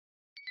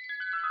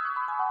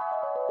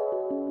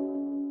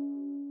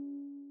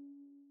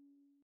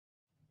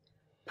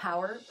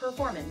Power,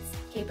 performance,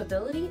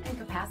 capability, and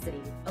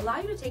capacity allow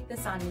you to take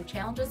this on new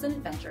challenges and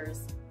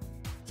adventures.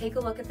 Take a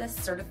look at this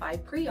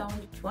certified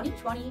pre-owned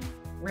 2020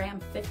 Ram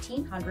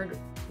 1500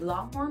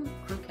 Longhorn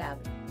Crew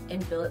Cab in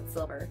billet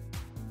silver.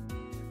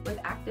 With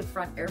active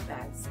front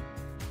airbags,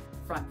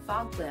 front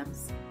fog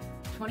lamps,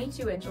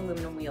 22-inch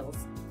aluminum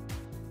wheels,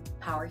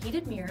 power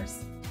heated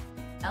mirrors,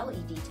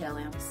 LED tail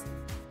lamps,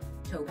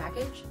 tow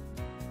package,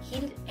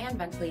 heated and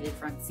ventilated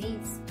front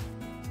seats,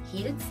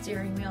 heated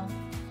steering wheel,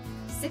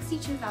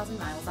 62,000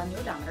 miles on the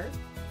odometer,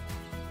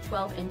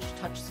 12-inch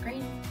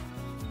touchscreen,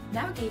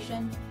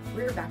 navigation,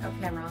 rear backup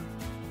camera,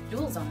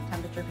 dual zone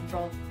temperature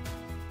control,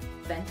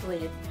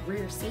 ventilated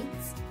rear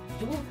seats,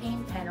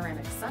 dual-pane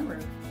panoramic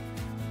sunroof,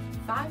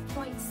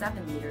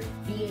 5.7-liter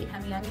V8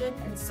 HEMI engine,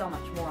 and so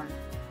much more.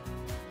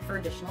 For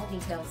additional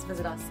details,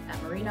 visit us at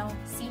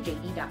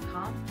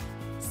marinocjd.com,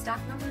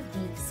 stock number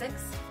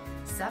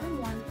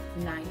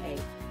D6719A.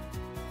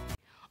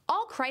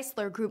 All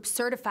Chrysler Group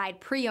certified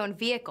pre-owned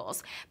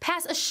vehicles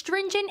pass a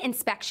stringent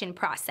inspection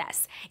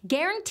process,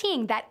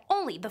 guaranteeing that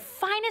only the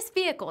finest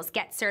vehicles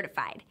get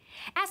certified.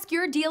 Ask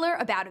your dealer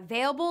about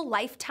available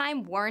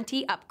lifetime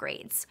warranty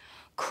upgrades.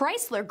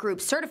 Chrysler Group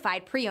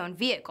certified pre-owned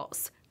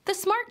vehicles, the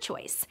smart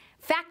choice,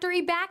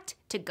 factory-backed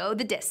to go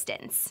the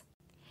distance.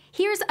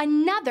 Here's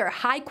another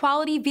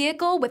high-quality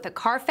vehicle with a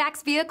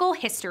Carfax Vehicle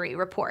History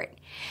Report.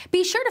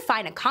 Be sure to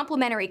find a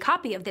complimentary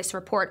copy of this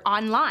report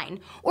online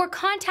or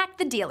contact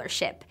the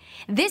dealership.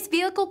 This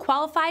vehicle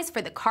qualifies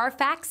for the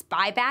Carfax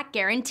Buyback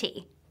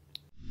Guarantee.